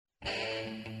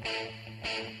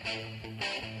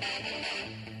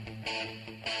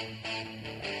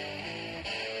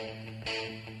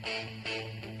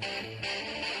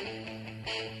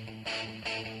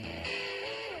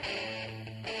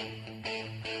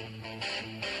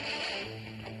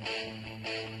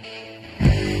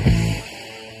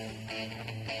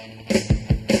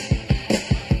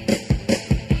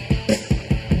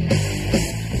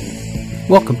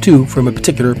Welcome to From a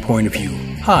Particular Point of View.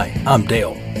 Hi, I'm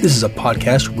Dale. This is a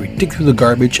podcast where we dig through the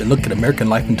garbage and look at American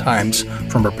life and times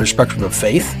from a perspective of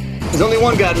faith. There's only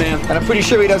one God, man, and I'm pretty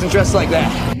sure he doesn't dress like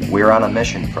that. We're on a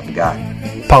mission from God.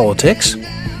 Politics.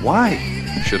 Why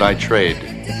should I trade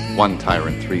one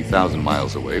tyrant 3,000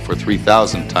 miles away for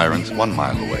 3,000 tyrants 1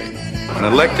 mile away? An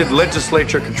elected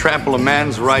legislature can trample a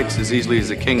man's rights as easily as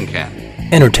a king can.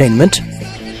 Entertainment.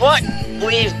 What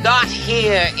we've got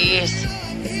here is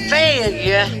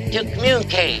failure to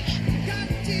communicate.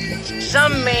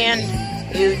 Some men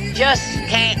you just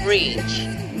can't reach.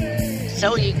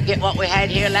 So you get what we had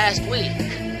here last week,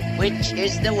 which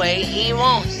is the way he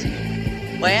wants it.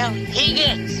 Well, he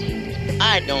gets it.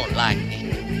 I don't like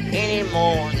it any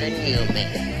more than you,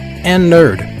 man. And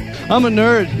nerd. I'm a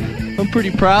nerd. I'm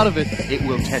pretty proud of it. It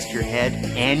will test your head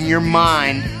and your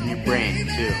mind and your brain,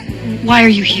 too. Why are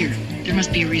you here? There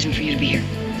must be a reason for you to be here.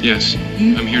 Yes,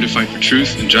 I'm here to fight for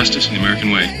truth and justice in the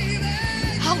American way.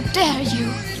 How dare you?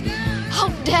 How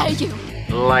dare you?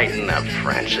 Lighten up,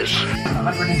 Francis.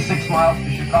 106 miles to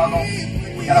Chicago.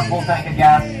 We got a full tank of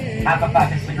gas, half a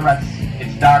pack of cigarettes.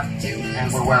 It's dark,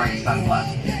 and we're wearing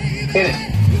sunglasses. Hit it.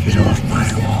 Get off my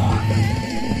lawn.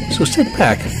 So sit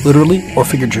back, literally or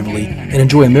figuratively, and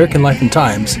enjoy American life and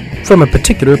times from a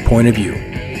particular point of view.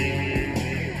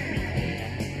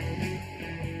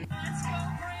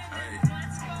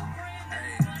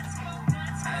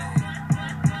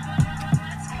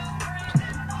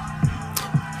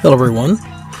 Hello everyone.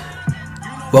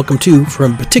 Welcome to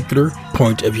From a Particular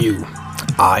Point of View.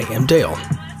 I am Dale.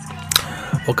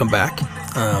 Welcome back.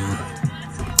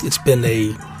 It's been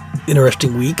a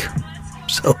interesting week.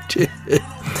 So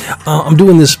I'm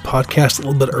doing this podcast a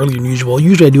little bit earlier than usual.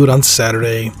 Usually I do it on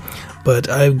Saturday, but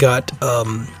I've got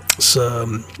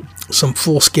some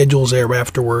full schedules there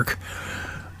after work.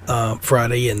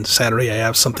 Friday and Saturday I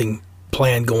have something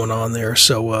planned going on there,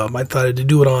 so I thought I'd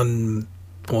do it on,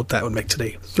 well, that would make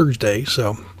today Thursday,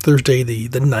 so Thursday the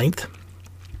 9th.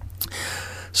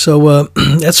 So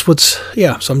that's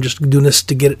so I'm just doing this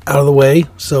to get it out of the way,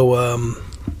 so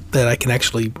that I can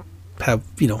actually have,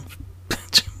 I'm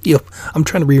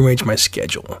trying to rearrange my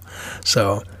schedule.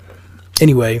 So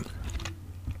anyway,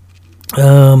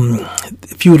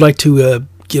 if you would like to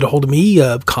get a hold of me,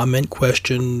 comment,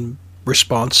 question,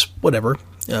 response, whatever,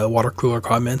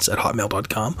 watercoolercomments at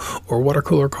hotmail.com or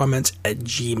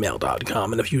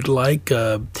watercoolercomments@gmail.com. And if you'd like,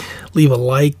 leave a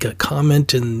like, a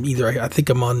comment, and either, I think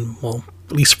I'm on, well,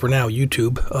 at least for now,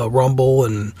 YouTube, Rumble,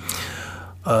 and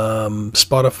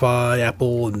Spotify,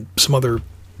 Apple, and some other,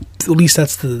 at least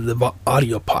that's the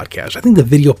audio podcast. I think the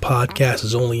video podcast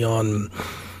is only on,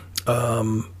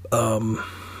 I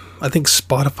think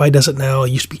Spotify does it now. It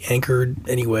used to be Anchored.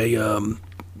 Anyway,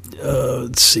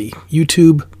 let's see,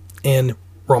 YouTube and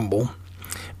Rumble.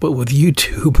 But with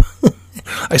YouTube,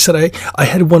 I said I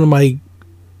had one of my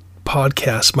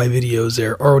podcasts, my videos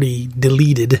there, already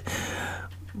deleted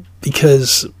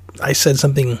because I said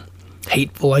something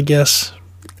hateful, I guess.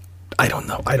 I don't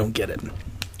know. I don't get it.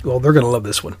 Well, they're going to love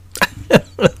this one.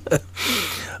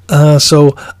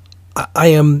 So I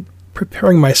am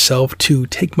preparing myself to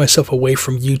take myself away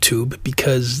from YouTube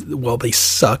because, well, they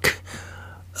suck.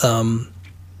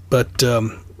 But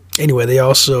anyway, they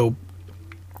also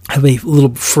have a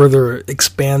little further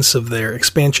expansion there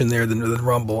than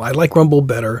Rumble. I like Rumble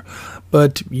better,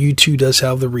 but YouTube does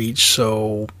have the reach,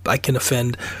 so I can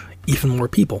offend even more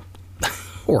people.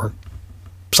 Or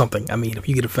something. I mean, if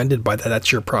you get offended by that,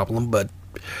 that's your problem, but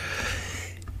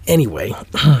anyway.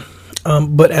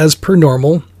 But as per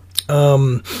normal,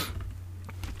 I'm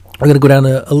going to go down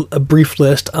a brief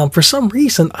list. For some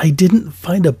reason, I didn't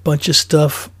find a bunch of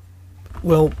stuff.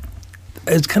 Well,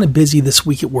 I was kind of busy this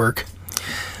week at work,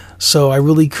 so I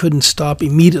really couldn't stop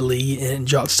immediately and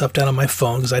jot stuff down on my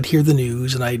phone because I'd hear the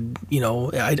news and I'd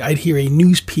hear a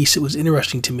news piece that was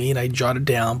interesting to me and I'd jot it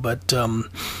down. But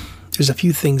there's a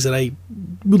few things that I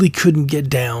really couldn't get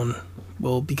down.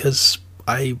 Well, because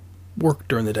I work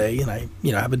during the day and I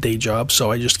have a day job,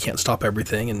 so I just can't stop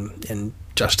everything and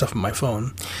jot stuff on my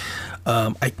phone.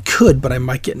 I could, but I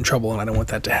might get in trouble, and I don't want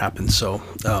that to happen. So,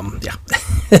 yeah.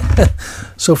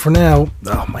 So for now,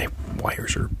 my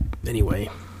wires are anyway.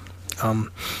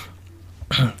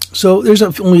 So there's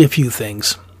only a few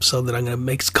things, so that I'm going to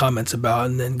make comments about,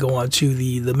 and then go on to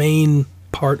the main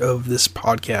part of this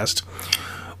podcast,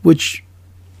 which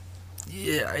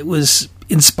it was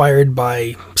inspired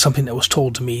by something that was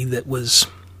told to me that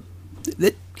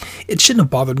it shouldn't have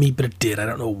bothered me, but it did. I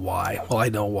don't know why. Well, I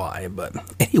know why, but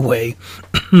anyway.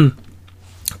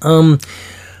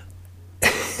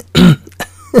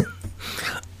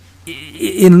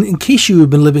 In case you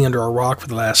have been living under a rock for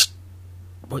the last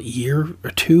year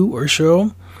or two or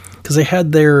so, because they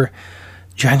had their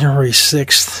January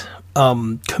 6th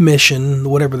commission,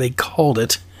 whatever they called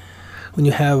it, when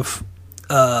you have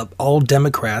all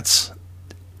Democrats.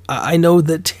 I know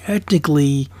that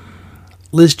technically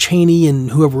Liz Cheney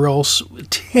and whoever else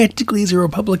technically is a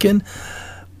Republican,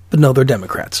 but no, they're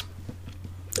Democrats.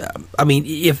 I mean,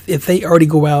 if they already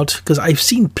go out, because I've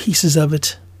seen pieces of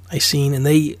it, and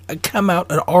they come out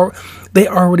and they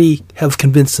already have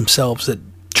convinced themselves that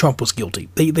Trump was guilty.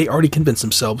 They already convinced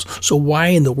themselves. So why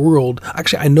in the world?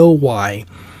 Actually, I know why.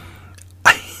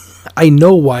 I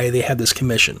know why they had this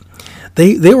commission.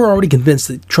 They were already convinced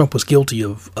that Trump was guilty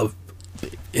of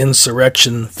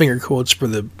insurrection. Finger quotes for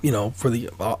the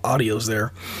audios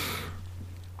there.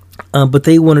 But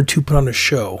they wanted to put on a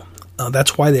show.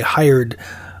 That's why they hired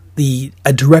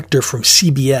a director from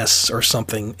CBS or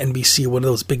something, NBC, one of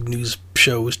those big news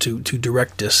shows, to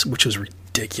direct this, which was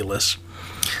ridiculous.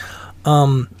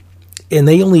 And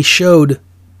they only showed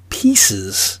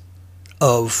pieces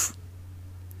of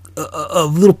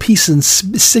little pieces,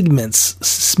 segments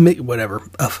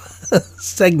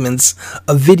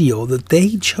of video that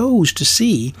they chose to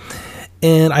see.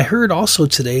 And I heard also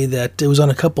today that it was on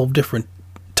a couple of different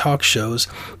talk shows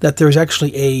that there's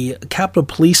actually a Capitol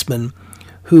policeman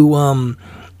who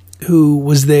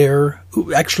was there,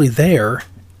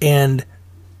 and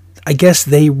I guess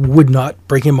they would not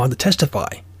bring him on to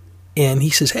testify. And he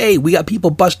says, "Hey, we got people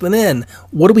busting in.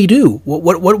 What do we do?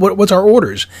 What's our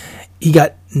orders?" He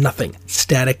got nothing.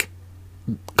 Static,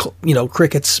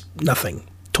 crickets, nothing.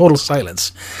 Total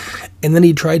silence. And then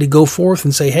he tried to go forth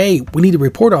and say, "Hey, we need to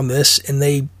report on this." And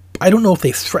I don't know if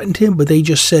they threatened him, but they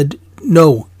just said,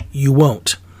 "No, you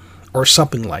won't," or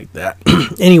something like that.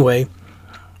 Anyway,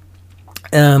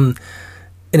 an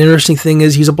interesting thing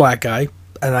is he's a black guy,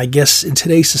 and I guess in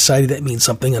today's society that means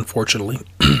something, unfortunately.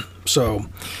 So,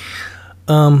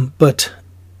 but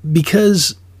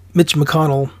because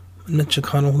McCarthy, I'm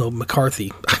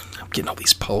getting all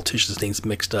these politicians' names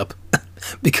mixed up.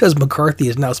 Because McCarthy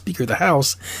is now Speaker of the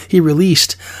House, he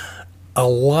released a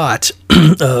lot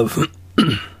of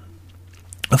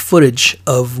footage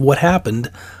of what happened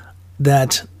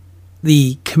that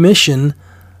the commission,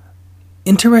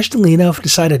 interestingly enough,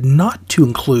 decided not to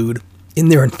include in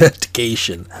their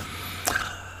investigation.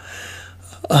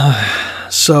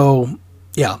 So,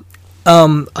 yeah.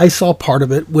 I saw part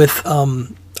of it with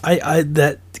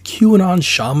that QAnon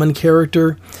shaman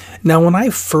character. Now, when I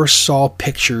first saw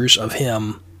pictures of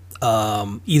him,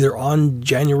 either on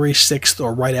January 6th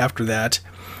or right after that,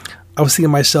 I was thinking to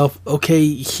myself, okay,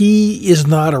 he is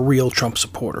not a real Trump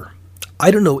supporter.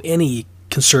 I don't know any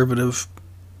conservative,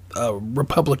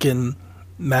 Republican,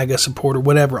 MAGA supporter,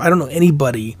 whatever. I don't know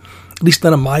anybody, at least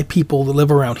none of my people that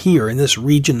live around here in this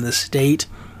region, in this state,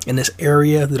 in this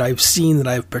area that I've seen, that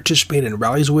I've participated in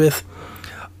rallies with.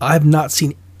 I've not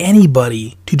seen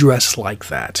anybody to dress like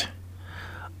that.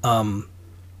 There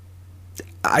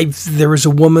was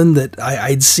a woman that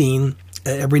I'd seen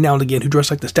every now and again who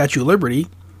dressed like the Statue of Liberty.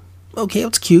 Okay,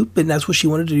 it's cute, and that's what she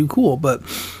wanted to do, cool. But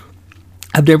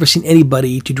I've never seen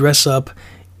anybody to dress up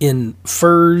in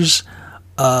furs,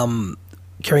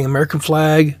 carrying American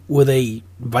flag with a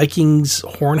Vikings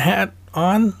horn hat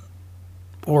on,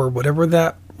 or whatever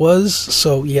that was.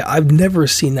 So yeah, I've never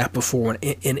seen that before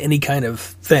in any kind of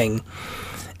thing.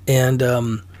 And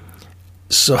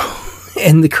so,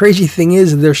 and the crazy thing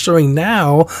is, they're showing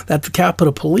now that the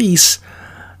Capitol Police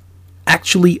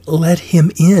actually let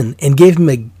him in and gave him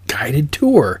a guided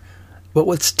tour. But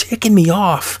what's ticking me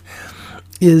off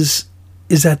is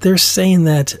that they're saying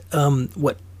that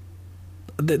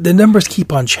the numbers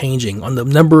keep on changing on the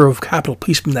number of Capitol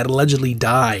policemen that allegedly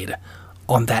died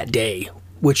on that day,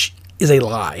 which is a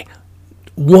lie.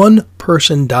 One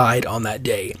person died on that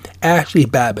day. Ashley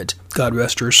Babbitt, God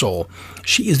rest her soul.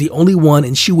 She is the only one,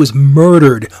 and she was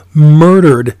murdered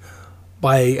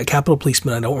by a Capitol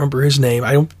policeman. I don't remember his name.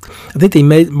 I think they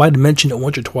might have mentioned it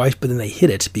once or twice, but then they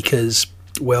hid it because,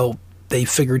 well, they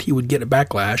figured he would get a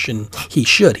backlash, and he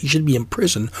should. He should be in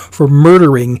prison for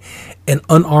murdering an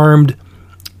unarmed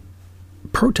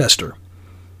protester.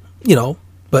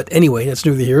 But anyway, that's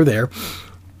neither here nor there.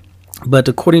 But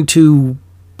according to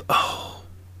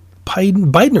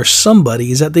Biden or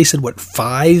somebody, is that they said,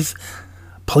 5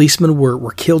 policemen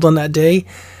were killed on that day?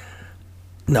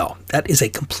 No, that is a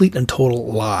complete and total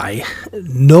lie.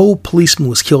 No policeman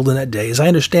was killed on that day. As I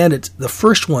understand it, the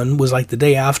first one was like the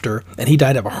day after, and he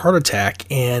died of a heart attack.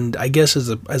 And I guess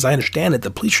as I understand it,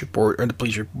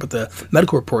 the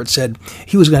medical report said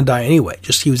he was going to die anyway.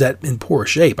 Just he was in poor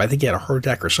shape. I think he had a heart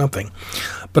attack or something.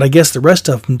 But I guess the rest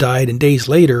of them died, and days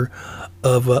later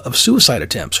of suicide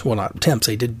attempts. Well, not attempts.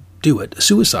 They did do it,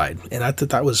 suicide. And I thought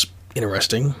that was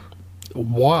interesting.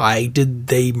 Why did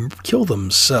they kill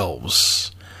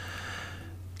themselves?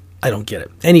 I don't get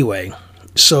it. Anyway,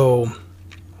 so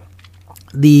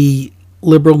the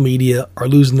liberal media are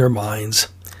losing their minds.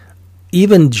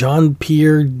 Even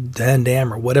Jean-Pierre Van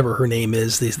Damme, or whatever her name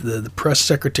is, the press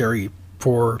secretary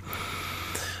for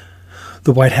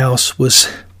the White House, was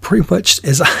pretty much,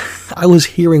 as I was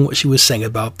hearing what she was saying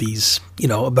about these,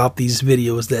 about these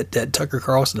videos that Tucker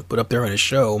Carlson put up there on his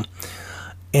show.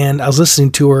 And I was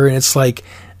listening to her, and it's like,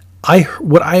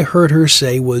 what I heard her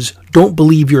say was, don't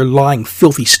believe your lying,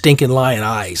 filthy, stinking lying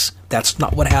eyes. That's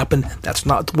not what happened. That's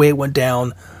not the way it went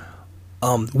down.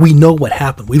 We know what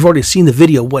happened. We've already seen the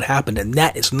video of what happened, and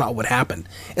that is not what happened.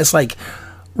 It's like,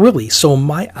 really? So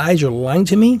my eyes are lying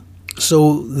to me?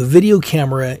 So the video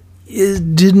camera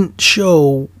didn't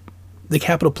show the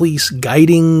Capitol Police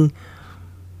guiding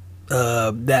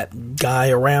that guy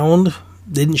around?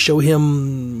 Didn't show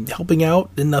him helping out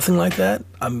and nothing like that?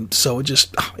 So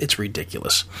it's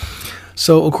ridiculous.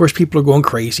 So, of course, people are going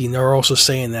crazy, and they're also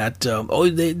saying that,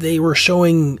 they were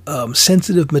showing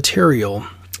sensitive material.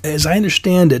 As I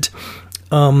understand it,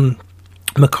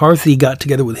 McCarthy got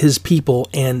together with his people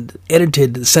and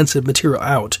edited the sensitive material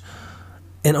out,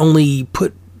 and only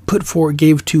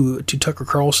gave to Tucker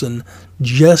Carlson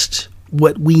just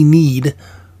what we need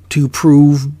to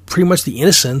prove pretty much the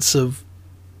innocence of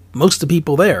most of the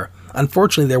people there.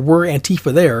 Unfortunately, there were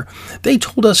Antifa there. They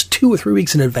told us 2 or 3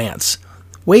 weeks in advance,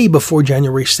 way before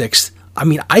January 6th. I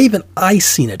mean, I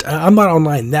seen it. I'm not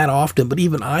online that often, but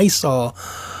even I saw,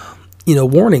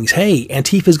 warnings. Hey,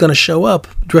 Antifa's going to show up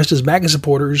dressed as MAGA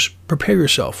supporters. Prepare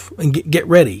yourself and get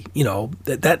ready.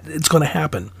 That it's going to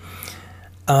happen.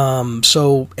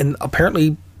 And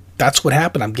apparently that's what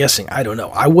happened. I'm guessing. I don't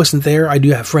know. I wasn't there. I do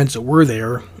have friends that were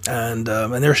there, and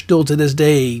they're still to this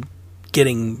day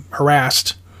getting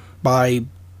harassed by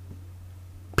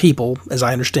people, as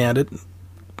I understand it,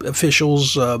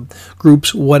 officials,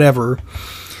 groups, whatever.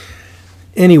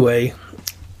 Anyway,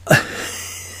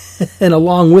 and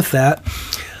along with that,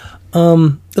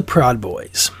 the Proud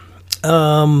Boys.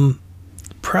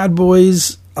 Proud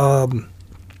Boys,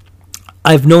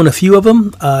 I've known a few of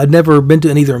them. I've never been to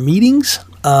any of their meetings.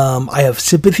 I have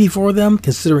sympathy for them,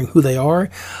 considering who they are.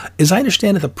 As I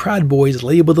understand it, the Proud Boys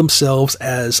label themselves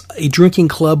as a drinking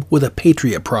club with a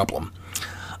patriot problem.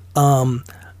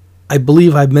 I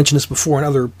believe I've mentioned this before in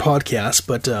other podcasts,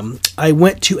 but I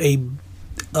went to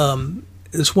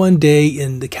this one day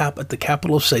at the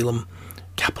capital of Salem,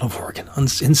 capital of Oregon,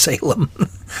 in Salem.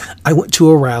 I went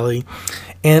to a rally,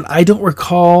 and I don't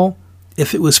recall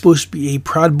if it was supposed to be a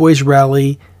Proud Boys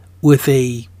rally with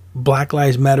a Black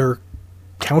Lives Matter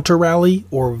counter rally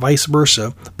or vice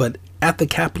versa, but at the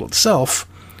Capitol itself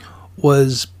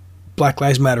was Black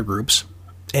Lives Matter groups,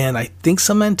 and I think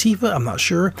some Antifa, I'm not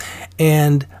sure,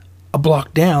 and a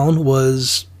block down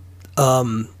was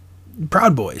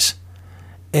Proud Boys.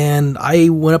 And I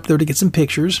went up there to get some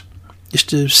pictures just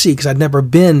to see, because I'd never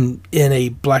been in a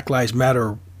Black Lives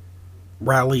Matter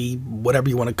rally, whatever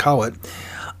you want to call it.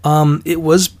 It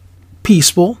was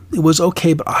peaceful. It was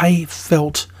okay, but I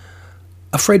felt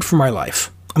afraid for my life.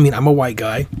 I mean, I'm a white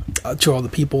guy. To all the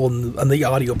people on the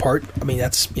audio part, I mean,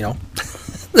 that's,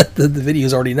 the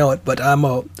videos already know it, but I'm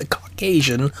a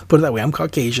Caucasian, put it that way, I'm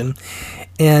Caucasian,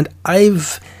 and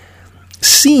I've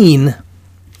seen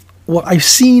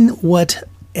what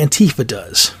Antifa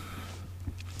does.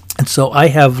 And so I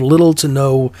have little to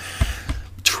no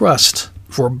trust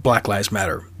for Black Lives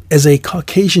Matter. As a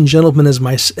Caucasian gentleman as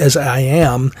I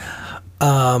am,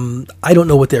 I don't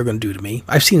know what they're going to do to me.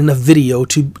 I've seen enough video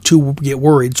to get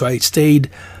worried, so I stayed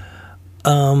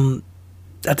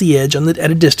at the edge,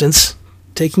 at a distance,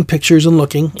 taking pictures and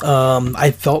looking.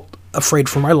 I felt afraid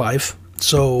for my life,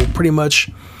 so pretty much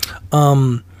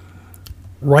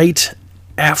right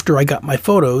after I got my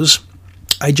photos,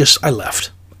 I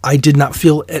left. I did not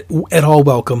feel at all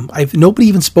welcome. Nobody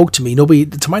even spoke to me.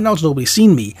 To my knowledge, nobody's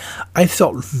seen me. I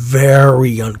felt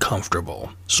very uncomfortable.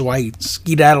 So I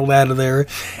skedaddled out of there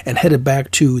and headed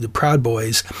back to the Proud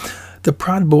Boys. The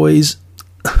Proud Boys,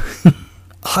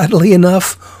 oddly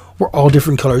enough, were all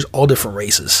different colors, all different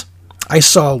races. I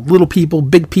saw little people,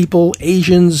 big people,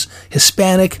 Asians,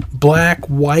 Hispanic, black,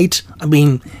 white. I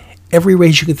mean, every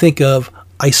race you can think of,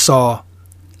 I saw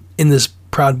in this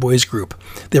Proud Boys group.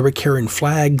 They were carrying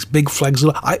flags, big flags.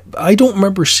 I don't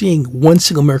remember seeing one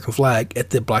single American flag at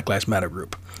the Black Lives Matter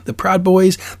group. The Proud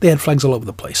Boys, they had flags all over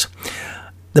the place.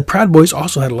 The Proud Boys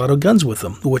also had a lot of guns with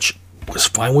them, which was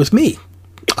fine with me.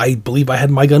 I believe I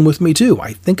had my gun with me too.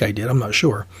 I think I did. I'm not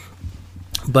sure.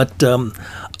 But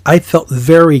I felt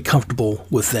very comfortable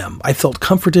with them. I felt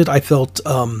comforted. I felt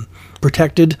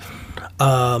protected.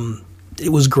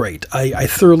 It was great. I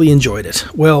thoroughly enjoyed it.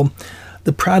 Well,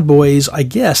 the Proud Boys, I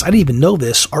guess, I didn't even know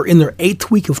this, are in their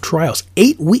 8th week of trials.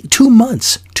 2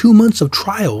 months. 2 months of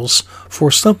trials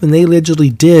for something they allegedly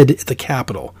did at the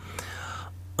Capitol.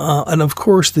 And of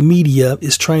course, the media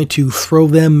is trying to throw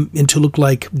them into look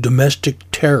like domestic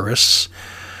terrorists,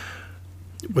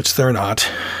 which they're not.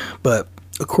 But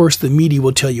of course, the media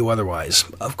will tell you otherwise.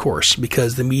 Of course,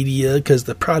 because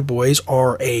the Proud Boys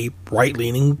are a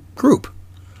right-leaning group.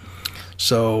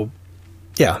 So,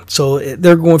 yeah. So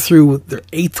they're going through their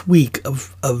 8th week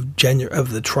of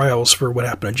the trials for what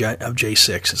happened of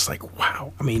J6. It's like,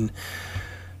 wow. I mean,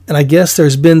 and I guess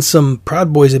there's been some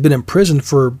Proud Boys that have been in prison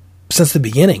since the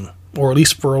beginning, or at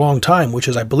least for a long time, which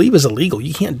I believe is illegal.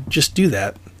 You can't just do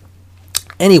that.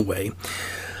 Anyway,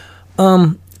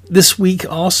 this week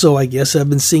also, I guess I've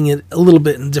been seeing it a little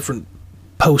bit in different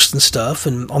posts and stuff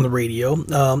and on the radio,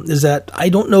 is that I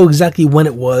don't know exactly when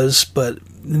it was, but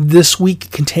this week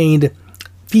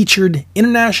featured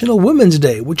International Women's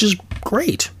Day, which is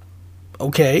great.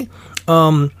 Okay.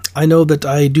 I know that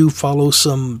I do follow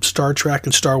some Star Trek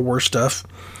and Star Wars stuff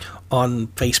on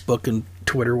Facebook and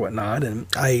Twitter, whatnot, and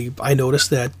I noticed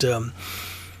that,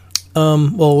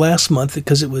 last month,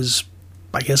 because it was,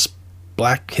 I guess,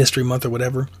 Black History Month or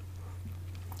whatever,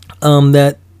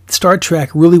 that Star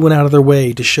Trek really went out of their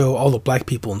way to show all the black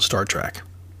people in Star Trek.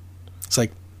 It's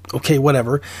like, okay,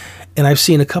 whatever. And I've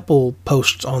seen a couple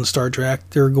posts on Star Trek,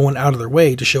 they're going out of their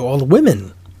way to show all the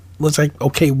women. Well, it's like,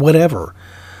 okay, whatever.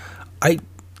 I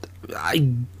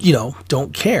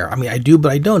don't care. I mean, I do,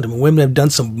 but I don't. I mean, women have done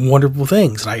some wonderful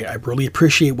things. And I really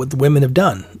appreciate what the women have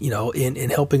done, in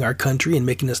helping our country and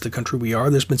making us the country we are.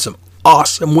 There's been some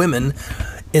awesome women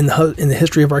in the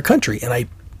history of our country, and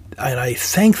I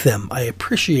thank them. I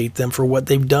appreciate them for what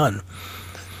they've done.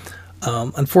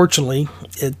 Unfortunately,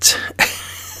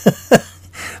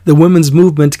 the women's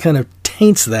movement kind of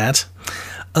taints that.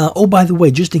 By the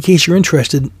way, just in case you're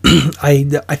interested,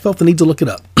 I felt the need to look it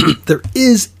up. There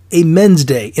is a Men's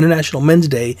Day, International Men's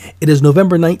Day. It is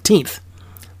November 19th.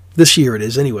 This year it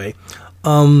is, anyway.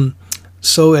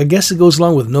 So I guess it goes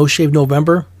along with No Shave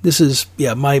November. This is,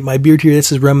 my beard here, this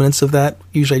is remnants of that.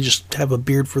 Usually I just have a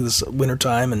beard for this winter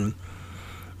time, and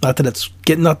not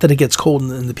that it gets cold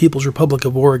in the People's Republic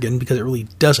of Oregon, because it really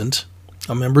doesn't.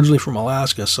 I'm originally from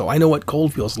Alaska, so I know what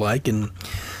cold feels like, and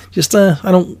just, I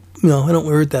don't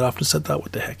wear it that often, so I thought,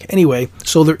 what the heck. Anyway,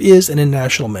 so there is an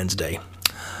International Men's Day.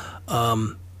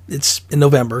 It's in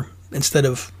November instead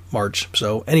of March.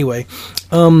 So anyway,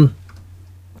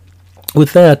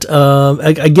 with that,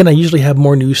 again, I usually have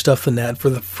more news stuff than that.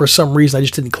 For some reason, I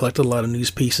just didn't collect a lot of news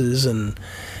pieces, and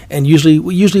usually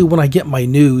when I get my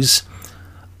news,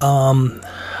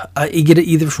 I get it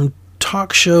either from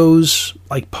talk shows,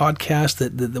 like podcasts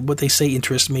that what they say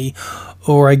interests me,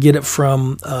 or I get it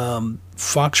from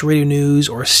Fox Radio News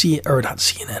or not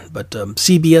CNN, but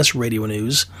CBS Radio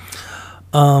News.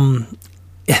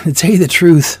 And to tell you the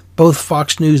truth, both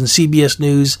Fox News and CBS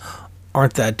News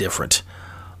aren't that different.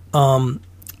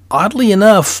 Oddly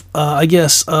enough, I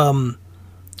guess Murdoch,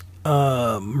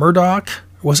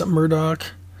 was it Murdoch?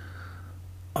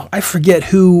 I forget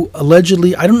who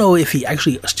allegedly, I don't know if he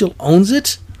actually still owns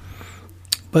it,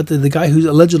 but the guy who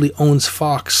allegedly owns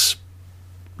Fox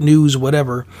News,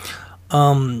 whatever,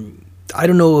 I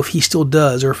don't know if he still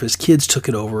does or if his kids took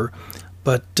it over,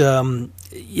 but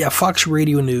Fox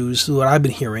Radio News, what I've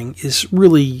been hearing,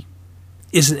 isn't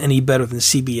any better than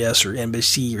CBS or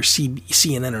NBC or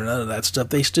CNN or none of that stuff.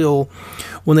 They still,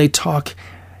 when they talk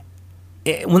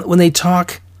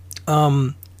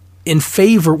in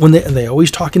favor, they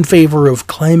always talk in favor of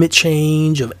climate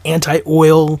change, of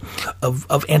anti-oil,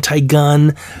 of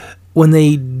anti-gun. When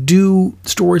they do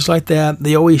stories like that,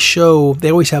 they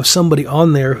always have somebody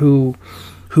on there who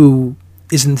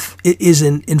is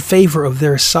in favor of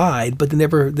their side, but they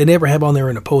never have on there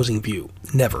an opposing view.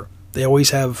 Never. They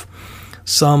always have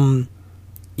some,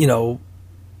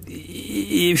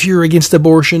 if you're against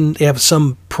abortion, they have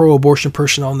some pro-abortion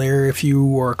person on there. If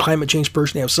you are a climate change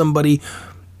person, they have somebody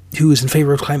who is in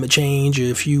favor of climate change.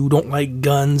 If you don't like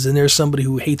guns, then there's somebody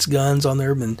who hates guns on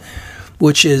there,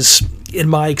 which is, in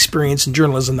my experience in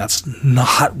journalism, that's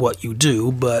not what you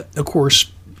do. But, of course,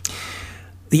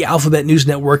 the Alphabet News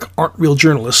Network aren't real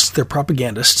journalists. They're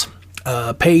propagandists,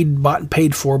 bought and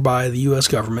paid for by the U.S.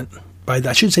 government,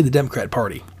 I should say the Democrat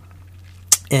Party.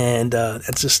 And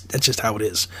that's just how it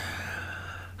is.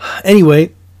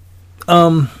 Anyway,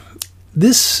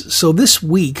 this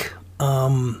week,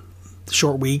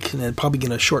 short week, and probably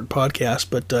going to short podcast,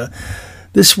 but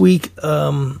this week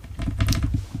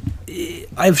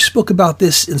I've spoke about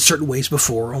this in certain ways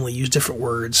before, only use different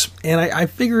words. And I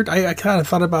figured, I kind of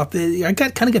thought about I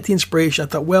got the inspiration. I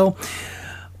thought, well,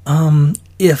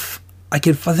 if I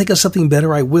think of something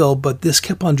better, I will. But this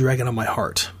kept on dragging on my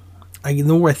heart. The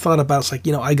more I thought about it, it's like,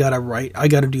 I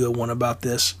got to do a one about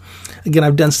this. Again,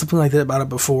 I've done something like that about it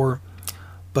before.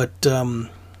 But, and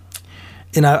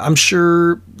I'm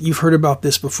sure you've heard about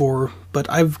this before, but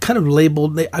I've kind of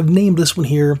I've named this one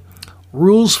here,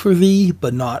 Rules for Thee,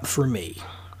 but Not for Me.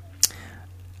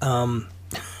 I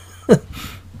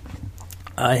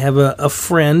have a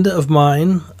friend of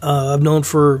mine. I've known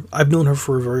her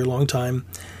for a very long time,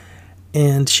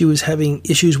 and she was having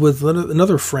issues with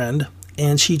another friend,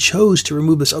 and she chose to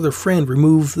remove this other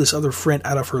friend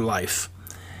out of her life.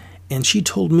 And she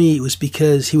told me it was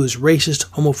because he was racist,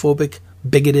 homophobic,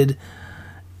 bigoted,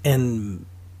 and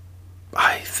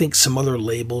I think some other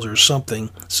labels or something.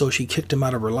 So she kicked him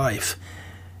out of her life.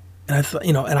 And I thought,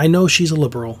 and I know she's a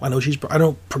liberal. I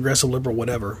don't progressive liberal,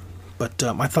 whatever. But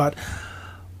I thought,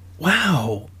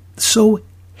 wow, so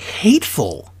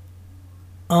hateful.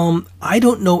 I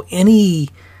don't know any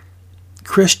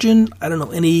Christian. I don't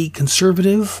know any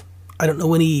conservative. I don't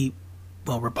know any,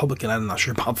 Republican. I'm not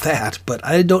sure about that. But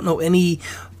I don't know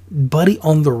anybody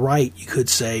on the right, you could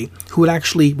say, who would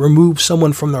actually remove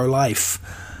someone from their life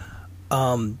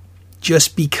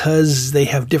just because they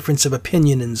have difference of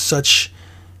opinion in such,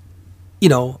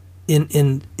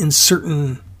 in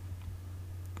certain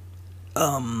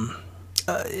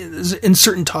in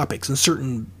certain topics, in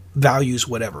certain values,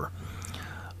 whatever.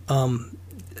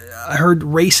 I heard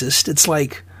racist. It's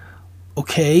like,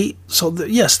 okay, so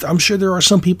yes, I'm sure there are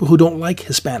some people who don't like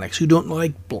Hispanics, who don't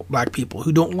like black people,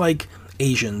 who don't like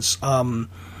Asians, and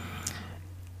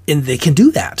they can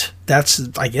do that.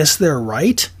 I guess they're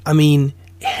right. I mean,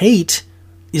 hate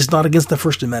is not against the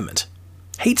First Amendment.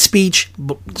 Hate speech,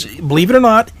 believe it or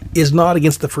not, is not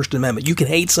against the First Amendment. You can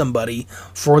hate somebody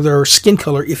for their skin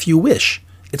color if you wish.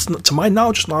 It's not, to my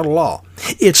knowledge, it's not a law.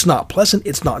 It's not pleasant,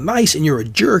 it's not nice, and you're a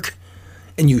jerk,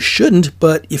 and you shouldn't.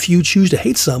 But if you choose to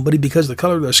hate somebody because of the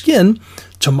color of their skin,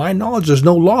 to my knowledge, there's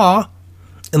no law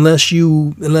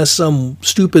unless some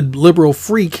stupid liberal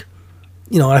freak,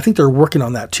 and I think they're working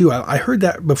on that too. I heard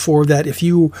that before, that if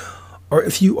you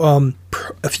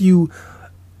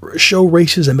show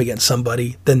racism against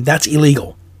somebody, then that's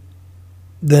illegal.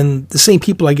 Then the same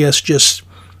people, I guess, just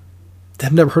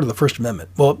have never heard of the First Amendment.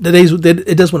 Well,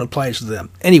 it does when it applies to them.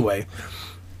 Anyway,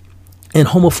 and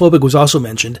homophobic was also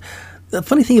mentioned. The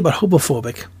funny thing about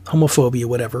homophobia,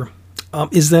 whatever,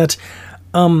 is that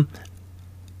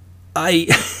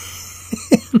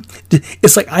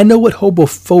it's like, I know what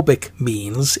homophobic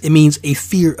means. It means a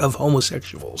fear of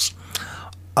homosexuals.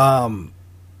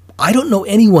 I don't know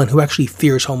anyone who actually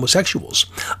fears homosexuals.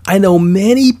 I know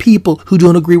many people who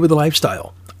don't agree with the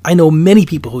lifestyle. I know many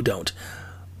people who don't.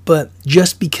 But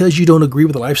just because you don't agree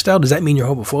with the lifestyle, does that mean you're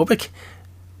homophobic?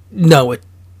 No, it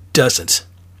doesn't.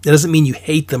 It doesn't mean you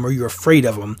hate them or you're afraid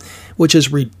of them, which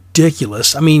is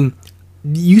ridiculous. I mean,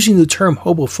 using the term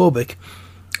homophobic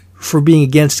for being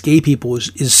against gay people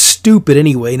is stupid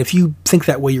anyway. And if you think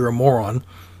that way, you're a moron.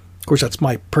 Of course, that's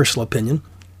my personal opinion.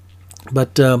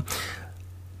 But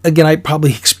again, I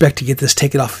probably expect to get this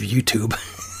taken off of YouTube.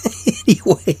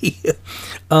 Anyway,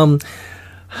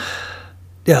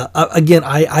 yeah. Again,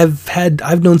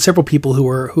 I've known several people who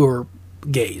are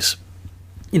gays.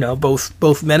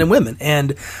 Both men and women,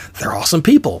 and they're awesome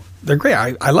people. They're great.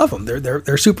 I love them.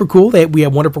 They're super cool. We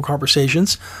have wonderful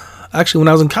conversations. Actually, when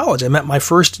I was in college, I met my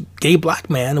first gay black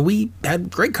man, and we had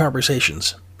great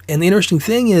conversations. And the interesting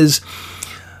thing is,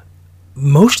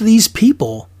 most of these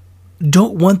people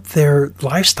don't want their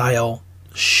lifestyle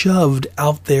shoved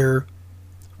out there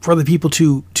for other people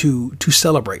to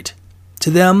celebrate. To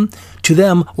them,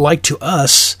 like to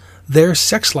us, their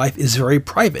sex life is very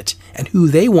private, and who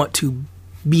they want to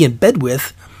be in bed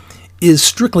with is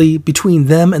strictly between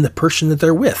them and the person that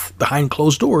they're with, behind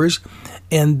closed doors,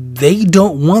 and they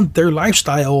don't want their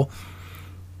lifestyle.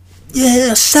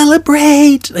 Yeah,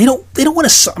 celebrate. They don't want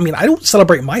to. I mean, I don't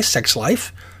celebrate my sex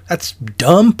life. That's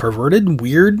dumb, perverted,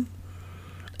 weird.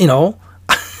 But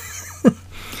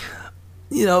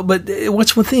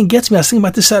what's one thing that gets me? I was thinking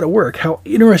about this out at work. How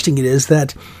interesting it is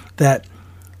that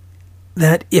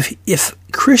if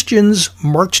Christians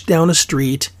marched down a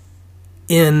street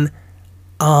in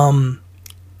a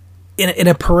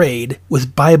parade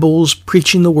with Bibles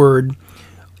preaching the word,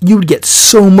 you would get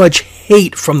so much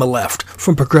hate from the left,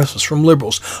 from progressives, from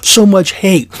liberals. So much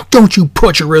hate. Don't you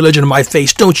put your religion in my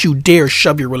face. Don't you dare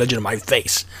shove your religion in my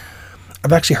face.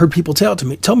 I've actually heard people tell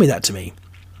me that to me.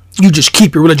 You just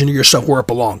keep your religion to yourself where it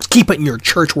belongs. Keep it in your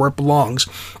church where it belongs.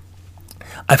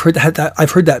 I've heard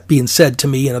that being said to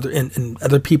me and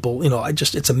other people.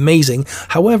 It's amazing.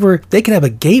 However, they can have a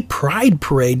gay pride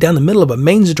parade down the middle of a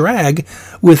mains drag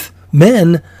with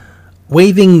men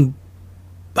waving.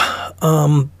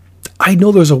 I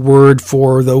know there's a word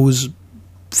for those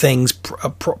things.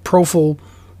 Profile.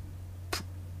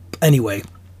 Anyway,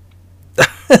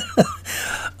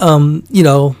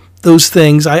 those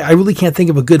things. I really can't think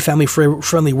of a good family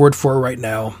friendly word for it right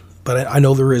now, but I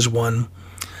know there is one.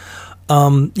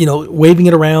 Waving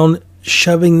it around,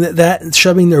 shoving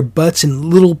their butts in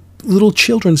little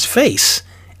children's face,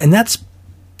 and that's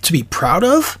to be proud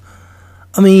of.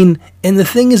 I mean, and the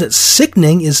thing is that's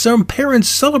sickening is some parents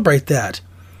celebrate that,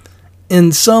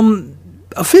 and some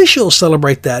officials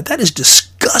celebrate that. That is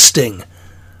disgusting.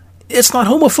 It's not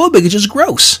homophobic. It's just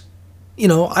gross.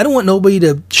 I don't want nobody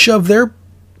to shove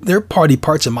their party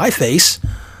parts in my face.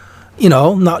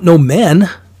 Not no men.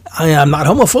 I am not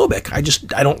homophobic.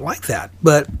 I don't like that.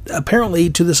 But apparently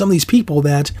to some of these people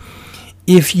that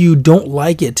if you don't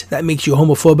like it, that makes you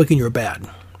homophobic and you're bad.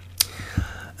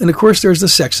 And of course there's the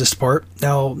sexist part.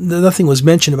 Now, nothing was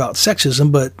mentioned about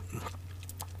sexism, but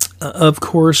of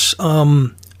course,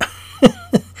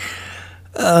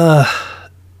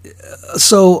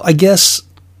 so I guess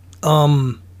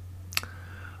all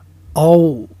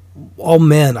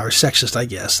men are sexist, I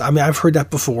guess. I mean, I've heard that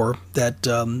before, that,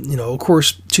 of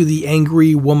course, to the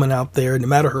angry woman out there, no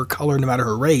matter her color, no matter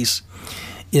her race,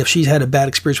 if she's had a bad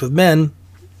experience with men,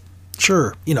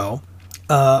 sure,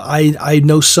 I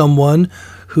know someone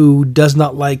who does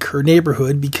not like her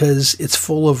neighborhood because it's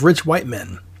full of rich white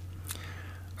men,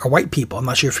 or white people. I'm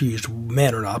not sure if you used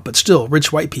men or not, but still,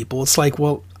 rich white people. It's like,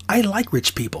 well, I like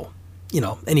rich people.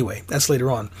 Anyway, that's later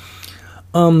on.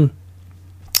 Then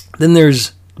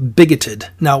there's bigoted.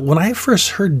 Now, when I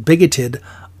first heard bigoted,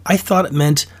 I thought it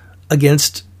meant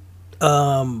against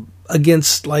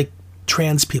like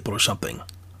trans people or something,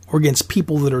 or against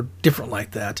people that are different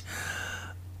like that.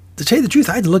 To tell you the truth,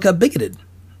 I had to look up bigoted.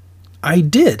 I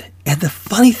did. And the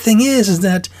funny thing is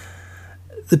that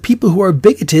the people who are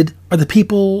bigoted are the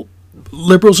people,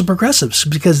 liberals and progressives,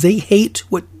 because they hate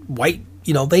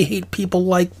they hate people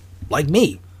like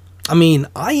me. I mean,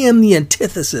 I am the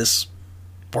antithesis,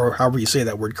 or however you say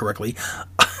that word correctly.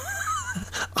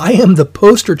 I am the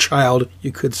poster child,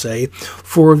 you could say,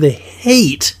 for the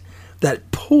hate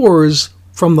that pours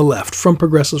from the left, from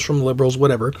progressives, from liberals,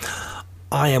 whatever.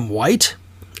 I am white.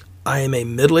 I am a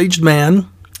middle-aged man.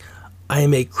 I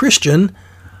am a Christian.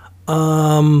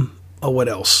 What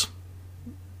else?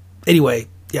 Anyway,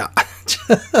 yeah.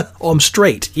 I'm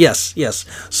straight. Yes.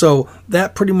 So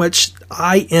that pretty much,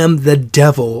 I am the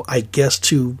devil, I guess,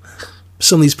 to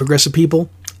some of these progressive people.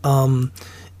 I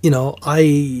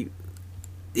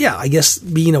guess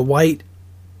being a white,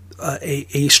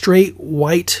 a straight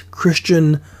white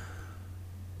Christian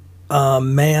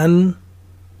man,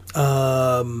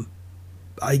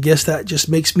 I guess that just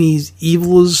makes me as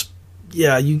evil as,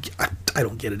 I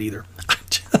don't get it either.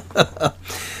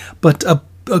 But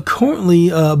currently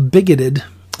bigoted,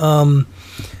 and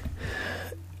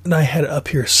I had it up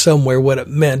here somewhere what it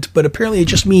meant, but apparently it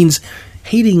just means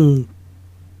hating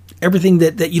everything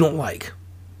that you don't like.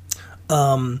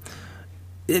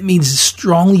 It means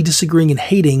strongly disagreeing and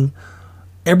hating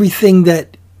everything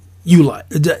that you like.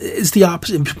 It's the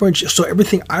opposite. So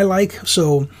everything I like.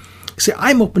 So, see,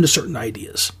 I'm open to certain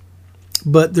ideas,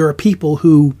 but there are people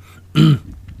who,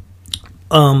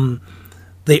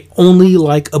 they only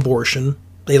like abortion.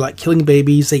 They like killing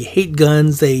babies. They hate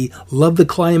guns. They love the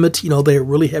climate. They're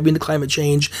really heavy into climate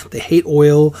change. They hate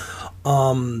oil.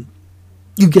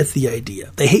 You get the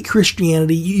idea. They hate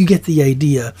Christianity. You get the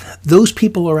idea. Those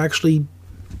people are actually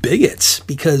bigots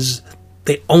because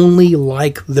they only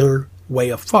like their way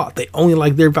of thought. They only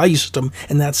like their value system,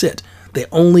 and that's it. They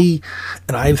only,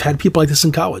 and I've had people like this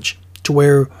in college, to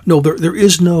where, no, there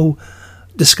is no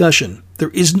discussion.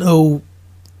 There is no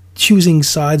choosing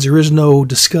sides. There is no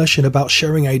discussion about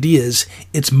sharing ideas.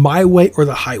 It's my way or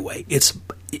the highway. It's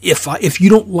if you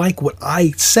don't like what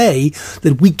I say,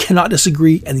 then we cannot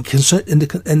disagree, and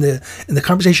the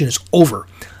conversation is over.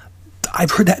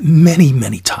 I've heard that many,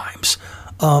 many times.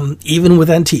 Even with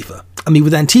Antifa.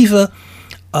 With Antifa,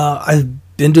 I've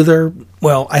been to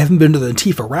I haven't been to the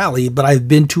Antifa rally, but I've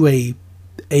been to a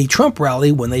Trump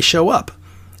rally when they show up.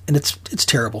 And it's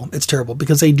terrible. It's terrible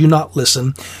because they do not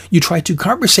listen. You try to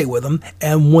conversate with them,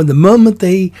 and when the moment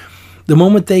they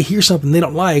hear something they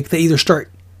don't like, they either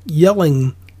start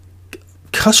yelling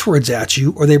cuss words at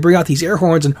you, or they bring out these air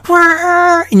horns and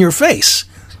in your face,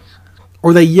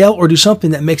 or they yell or do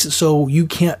something that makes it so you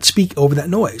can't speak over that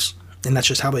noise. And that's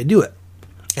just how they do it.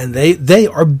 And they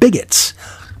are bigots.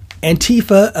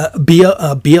 Antifa,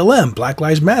 BLM, Black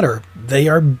Lives Matter, they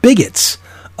are bigots.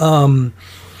 At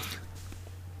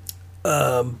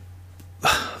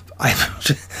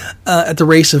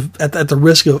the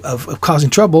risk of causing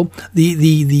trouble,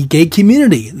 the gay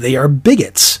community, they are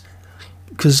bigots.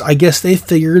 Because I guess they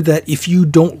figure that if you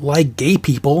don't like gay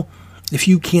people, if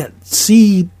you can't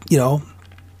see,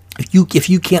 if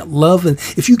you can't love and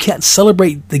if you can't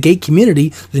celebrate the gay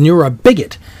community, then you're a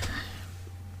bigot.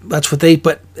 That's what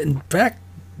but in fact,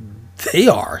 they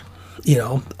are,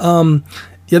 The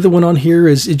other one on here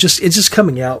it's just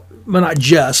coming out. Well, not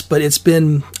just, but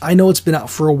I know it's been out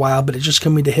for a while, but it's just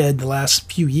coming to head in the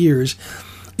last few years,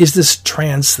 is this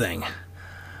trans thing.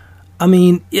 I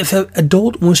mean, if an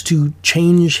adult wants to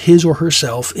change his or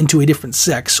herself into a different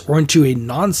sex or into a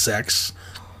non-sex,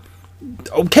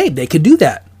 okay, they could do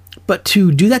that. But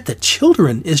to do that to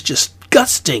children is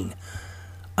disgusting.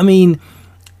 I mean,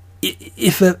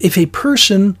 if a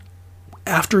person,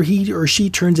 after he or she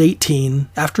turns 18,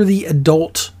 after the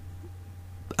adult,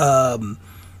 after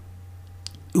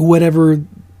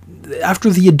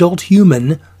the adult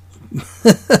human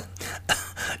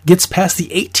gets past the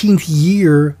 18th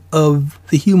year of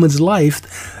the human's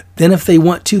life, then if they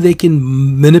want to, they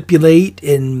can manipulate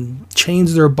and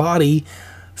change their body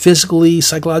physically,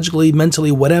 psychologically,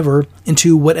 mentally, whatever,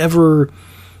 into whatever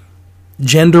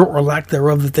gender or lack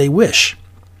thereof that they wish.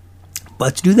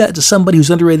 But to do that to somebody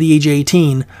who's under the age of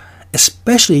 18,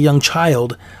 especially a young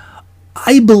child,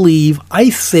 I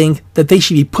think that they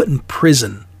should be put in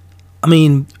prison. I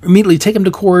mean, immediately take them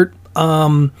to court,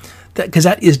 because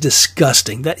that is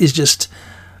disgusting. That is just,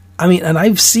 I mean, and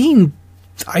I've seen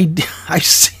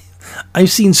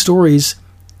stories,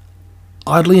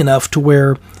 oddly enough, to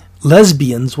where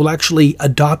lesbians will actually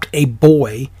adopt a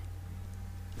boy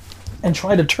and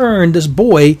try to turn this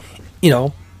boy,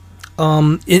 into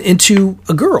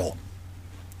a girl.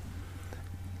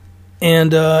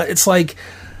 And it's like,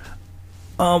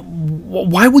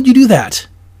 why would you do that?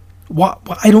 Why,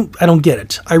 I don't get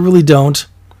it. I really don't.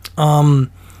 And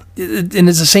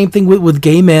it's the same thing with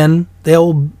gay men.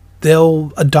 They'll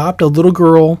adopt a little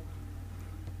girl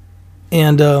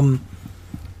and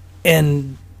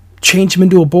change him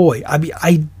into a boy. I mean,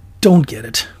 I don't get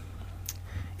it.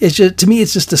 It's just, to me,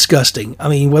 it's just disgusting. I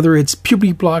mean, whether it's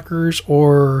puberty blockers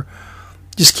or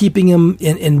just keeping them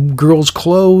in girls'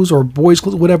 clothes or boys'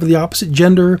 clothes, whatever the opposite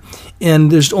gender.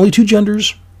 And there's only two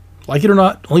genders, like it or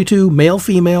not, only two, male,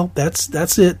 female.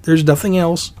 That's it. There's nothing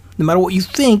else. No matter what you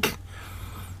think,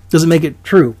 doesn't make it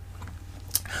true.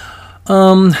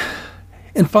 And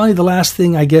finally, the last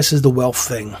thing, I guess, is the wealth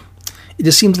thing. It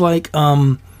just seems like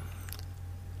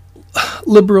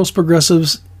liberals,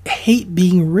 progressives hate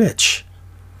being rich.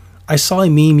 I saw a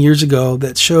meme years ago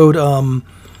that showed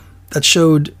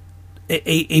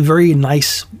a very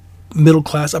nice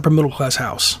upper middle class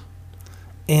house,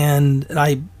 and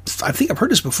I think I've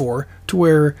heard this before, to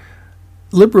where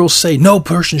liberals say no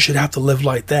person should have to live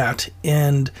like that,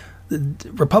 and the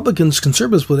Republicans,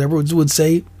 conservatives, whatever, would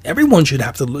say everyone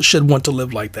should want to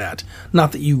live like that.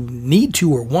 Not that you need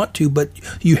to or want to, but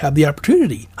you have the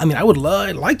opportunity. I mean,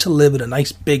 I'd like to live in a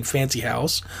nice big fancy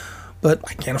house, but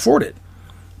I can't afford it.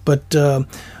 But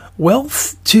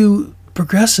wealth to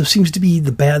progressive seems to be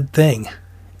the bad thing.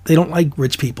 They don't like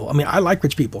rich people. I mean, I like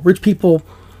rich people. Rich people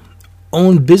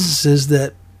own businesses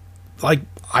that, like,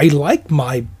 I like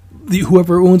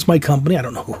whoever owns my company. I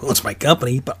don't know who owns my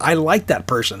company, but I like that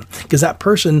person because that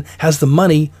person has the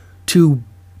money to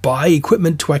buy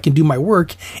equipment so I can do my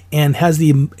work and has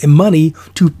the money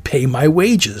to pay my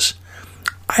wages.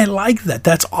 I like that.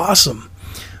 That's awesome.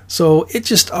 So it's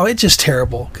just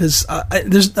terrible because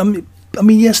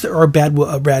yes, there are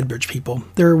bad rich people.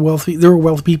 There are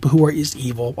wealthy people who are just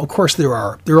evil. Of course, there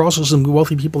are. There are also some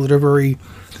wealthy people that are very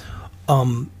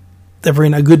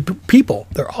not good people.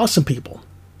 They're awesome people.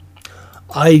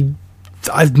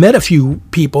 I've met a few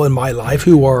people in my life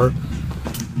who are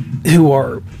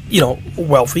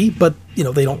wealthy, but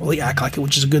they don't really act like it,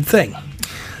 which is a good thing.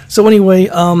 So anyway,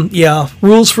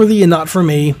 rules for thee and not for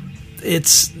me.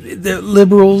 It's the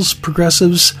liberals,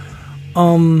 progressives, this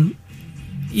whole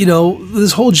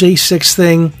J6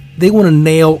 thing. They want to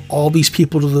nail all these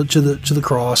people to the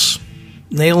cross,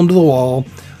 nail them to the wall,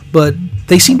 but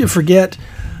they seem to forget.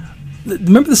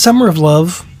 Remember the Summer of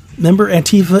Love? Remember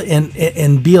Antifa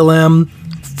and BLM,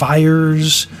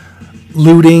 fires,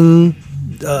 looting,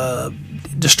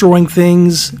 destroying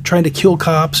things, trying to kill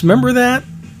cops. Remember that?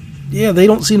 Yeah, they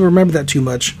don't seem to remember that too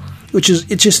much,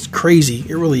 it's just crazy.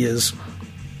 It really is.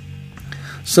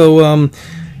 So,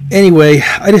 anyway,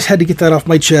 I just had to get that off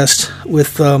my chest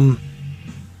with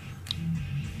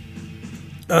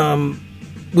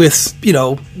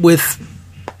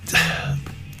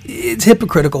it's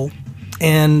hypocritical.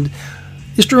 And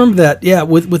just remember that,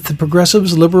 with the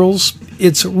progressives, liberals,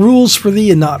 it's rules for thee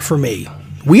and not for me.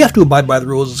 We have to abide by the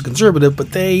rules as a conservative,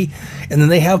 but then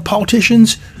they have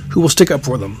politicians who will stick up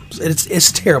for them.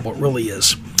 It's terrible, it really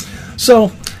is.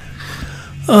 So,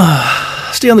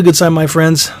 stay on the good side, my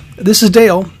friends. This is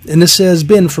Dale, and this has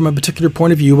been From a Particular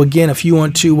Point of View. Again, if you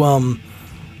want to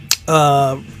get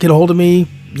a hold of me,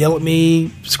 yell at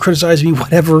me, criticize me,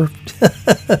 whatever,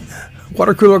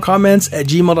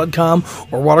 watercoolercomments@gmail.com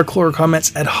or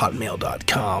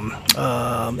watercoolercomments@hotmail.com.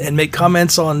 And make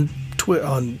comments on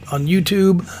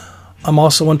YouTube. I'm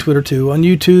also on Twitter too. On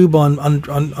YouTube,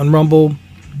 on Rumble.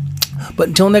 But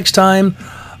until next time,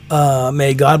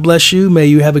 may God bless you. May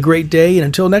you have a great day. And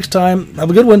until next time, have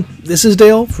a good one. This is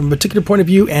Dale from a Particular Point of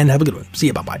View, and have a good one. See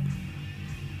you. Bye-bye.